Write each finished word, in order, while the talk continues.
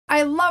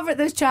I love it.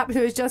 This chap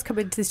who has just come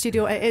into the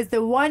studio, it is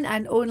the one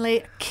and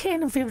only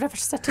King of River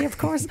City, of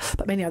course,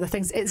 but many other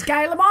things. It's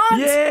Guy Lamont.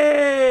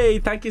 Yay!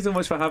 Thank you so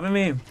much for having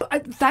me.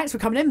 Thanks for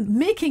coming in,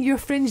 making your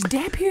Fringe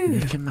debut.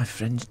 Making my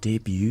Fringe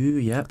debut,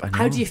 yep, I know.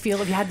 How do you feel?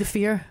 Have you had the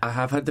fear? I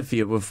have had the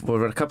fear.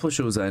 We're a couple of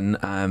shows in.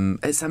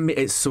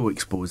 It's so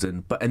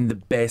exposing, but in the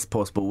best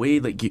possible way.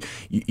 Like you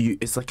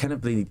it's like kind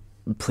of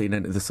playing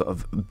into the sort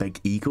of big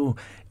ego.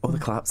 All the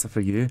claps are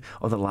for you,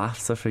 all the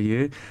laughs are for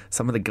you,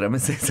 some of the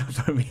grimaces are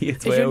for me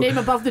as well. Is your name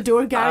above the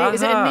door, Gary?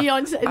 Is it in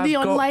neon I've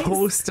got lights?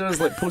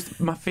 posters,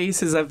 my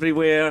face is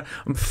everywhere.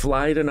 I'm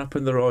flying up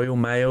in the Royal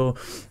Mile.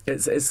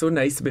 It's so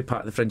nice to be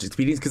part of the Fringe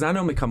experience, because I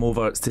normally come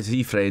over to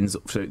see friends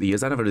throughout the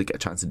years. I never really get a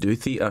chance to do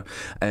theatre.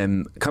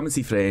 Come and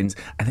see friends,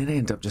 and then I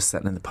end up just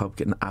sitting in the pub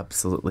getting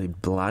absolutely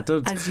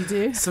bladdered. As you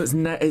do. So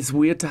it's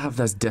weird to have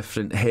this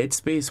different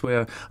headspace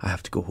where I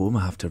have to go home,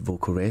 I have to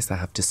vocal rest, I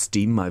have to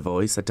steam my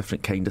voice, a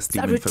different kind of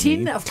steaming. It's a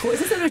routine, of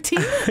course. Is it a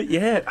routine?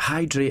 Yeah,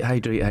 hydrate,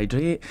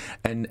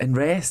 and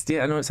rest.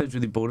 Yeah, I know it sounds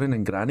really boring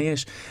and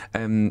granny-ish.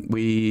 I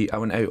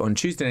went out on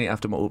Tuesday night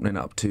after my opening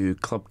up to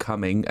Club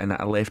Cumming, and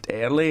I left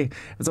early. It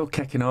was all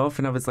kicking off,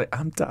 and I was like,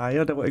 I'm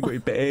tired, I want to go to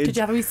bed. Did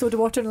you have a wee soda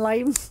water and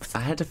lime?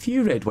 I had a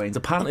few red wines.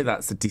 Apparently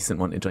that's a decent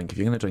one to drink. If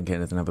you're going to drink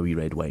anything, have a wee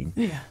red wine.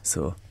 Yeah.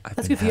 So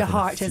that's good for your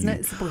heart, isn't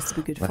it? It's supposed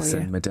to be good for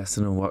you.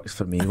 Medicinal works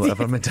for me,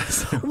 whatever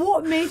medicinal.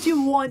 What made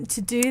you want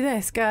to do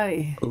this,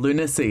 Gary?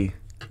 Lunacy.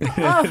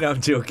 No,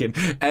 I'm joking.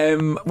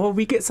 Well,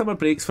 we get summer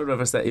breaks for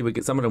River City. We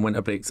get summer and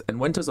winter breaks, and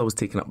winter's always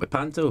taken up by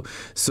panto.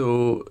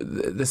 So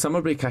the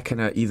summer break, I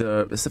kind of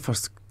it's the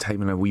first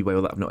time in a wee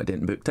while that I've not had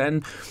anything booked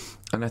in,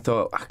 and I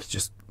thought I could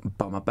just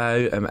bum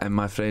about. And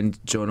my friend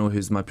Jono,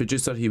 who's my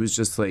producer, he was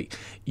just like,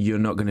 "You're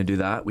not going to do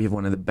that. We have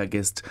one of the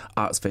biggest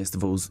arts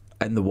festivals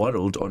in the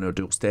world on our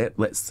doorstep.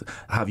 Let's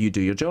have you do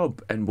your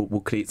job, and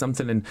we'll create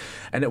something."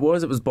 And it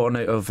was born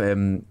out of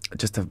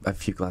just a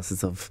few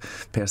glasses of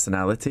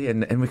personality,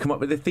 and we come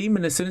up with the theme.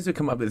 And as soon as we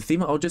come up with the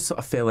theme, it all just sort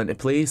of fell into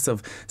place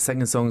of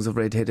singing songs of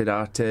red-headed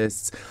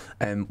artists,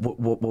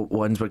 what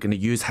ones we're going to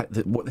use,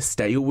 what the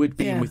style would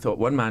be. Yeah. We thought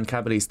one man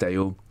cabaret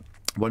style,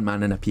 one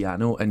man and a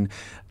piano, and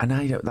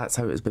that's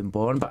how it's been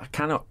born. But I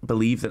cannot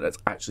believe that it's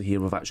actually here.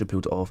 We've actually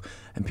pulled it off,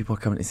 and people are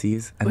coming to see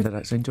us, and they're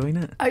actually enjoying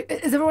it.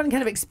 Is everyone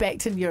kind of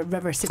expecting your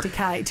River City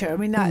character? I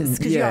mean, that's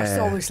because you're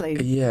so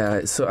obviously.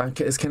 Yeah, so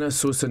it's kind of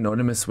so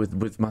synonymous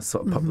with my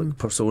sort of public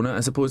persona, I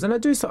suppose, and I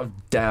do sort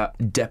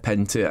of dip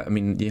into it. I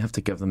mean, you have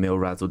to give them the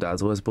old razzle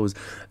dazzle, I suppose.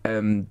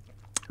 And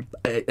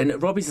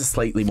Robbie's a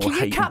slightly more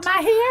heightened. Can you cut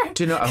my hair?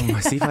 Do you know?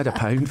 See, if I had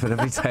 £1 for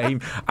every time,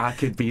 I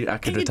could retire.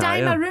 Can you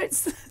dye my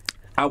roots?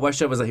 I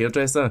wish I was a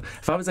hairdresser.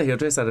 If I was a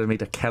hairdresser, I'd have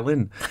made a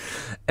killing.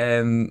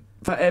 I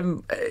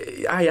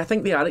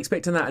think they are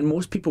expecting that, and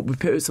most people, we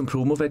put out some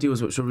promo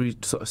videos which were really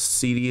sort of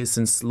serious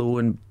and slow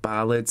and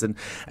ballads, and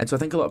so I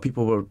think a lot of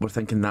people were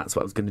thinking that's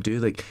what I was going to do,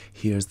 like,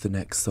 here's the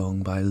next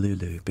song by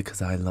Lulu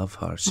because I love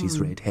her, she's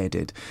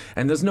red-headed.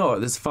 And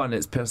there's fun,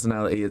 it's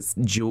personality, it's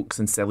jokes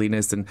and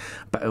silliness and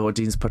a bit of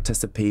audience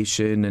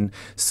participation, and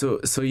so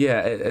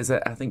yeah,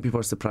 I think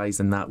people are surprised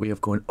in that way of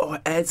going, oh,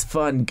 it's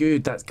fun,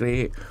 good, that's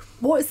great.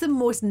 What's the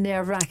most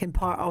nerve-wracking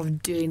part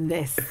of doing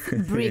this,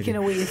 breaking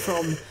away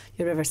from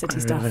your River City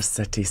stuff? River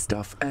City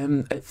stuff.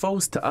 It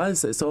falls to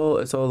us. It's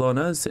all on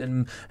us.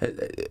 And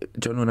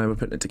John and I were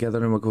putting it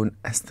together, and we're going,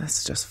 is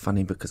this just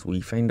funny because we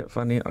find it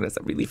funny, or is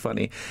it really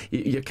funny?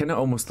 You're kind of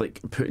almost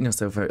like putting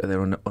yourself out there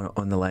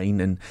on the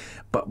line, and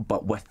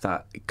but with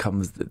that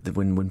comes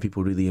when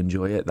people really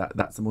enjoy it.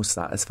 That's the most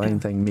satisfying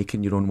thing.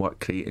 Making your own work,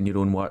 creating your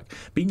own work,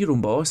 being your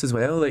own boss as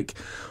well. Like,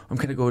 I'm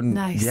kind of going,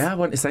 nice. Yeah, I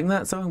want to sing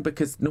that song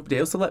because nobody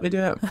else will let me do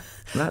it.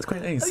 That's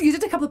quite nice. You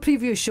did a couple of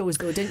preview shows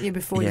though, didn't you,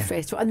 before the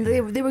festival, and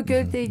they were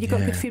good. You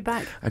got good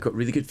feedback. I got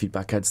really good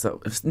feedback. It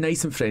was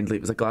nice and friendly.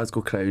 It was a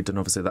Glasgow crowd, and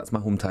obviously that's my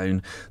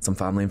hometown. Some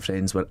family and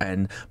friends were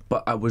in,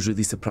 but I was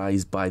really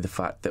surprised by the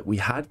fact that we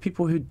had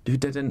people who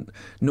didn't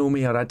know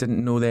me, or I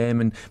didn't know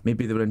them, and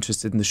maybe they were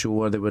interested in the show,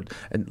 or they were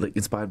like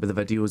inspired by the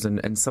videos.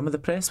 And some of the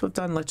press we've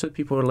done, literally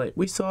people were like,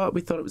 we saw it,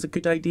 we thought it was a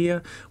good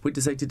idea, we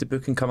decided to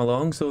book and come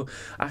along. So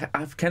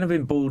I've kind of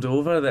been bowled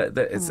over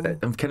that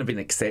I've kind of been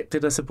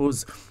accepted, I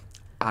suppose,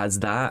 as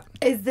that.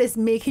 Is this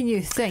making you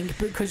think,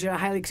 because you're a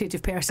highly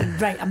creative person,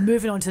 right, I'm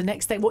moving on to the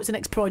next thing, what's the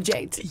next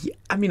project? Yeah,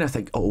 I mean, I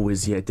think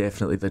always, yeah,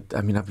 definitely.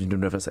 I've been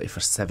doing River City for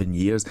 7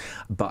 years,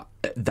 but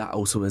that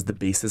also is the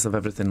basis of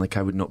everything. Like,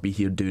 I would not be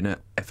here doing it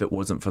if it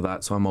wasn't for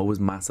that, so I'm always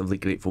massively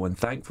grateful and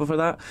thankful for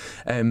that.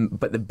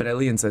 But the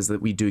brilliance is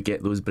that we do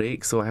get those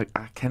breaks, so I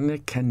kind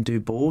of can do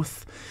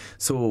both.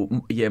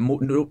 So yeah,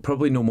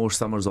 probably no more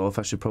summers off.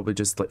 I should probably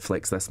just like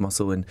flex this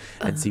muscle and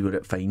see where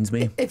it finds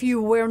me. If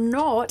you were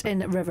not in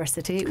River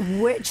City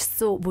 7:30, which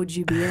soap would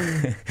you be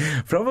in?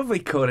 Probably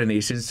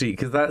Coronation Street,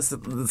 because that's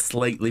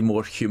slightly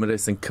more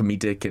humorous and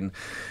comedic, and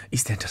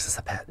EastEnders is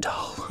a bit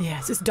dull.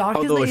 Yes, it's dark.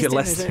 Although if you're EastEnders,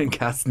 listening,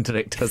 casting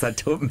directors, I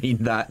don't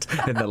mean that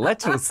in the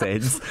literal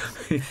sense.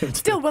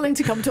 Still willing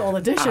to come to all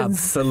auditions.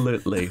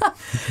 Absolutely.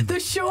 The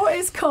show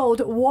is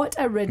called What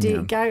a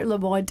Riddy, Gary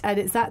Lamont, and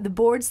it's at the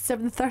Boards,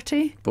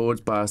 7:30.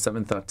 Boards Bar,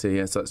 7:30.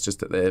 Yeah, so it's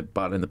just at the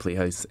bar in the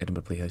Playhouse,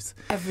 Edinburgh Playhouse.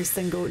 Every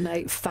single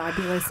night.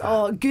 Fabulous.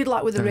 Oh, good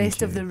luck with the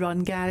rest of the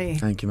run, Gary.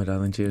 Thank you, my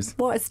darling. Cheers.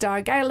 What a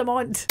star. Gary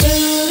Lamont.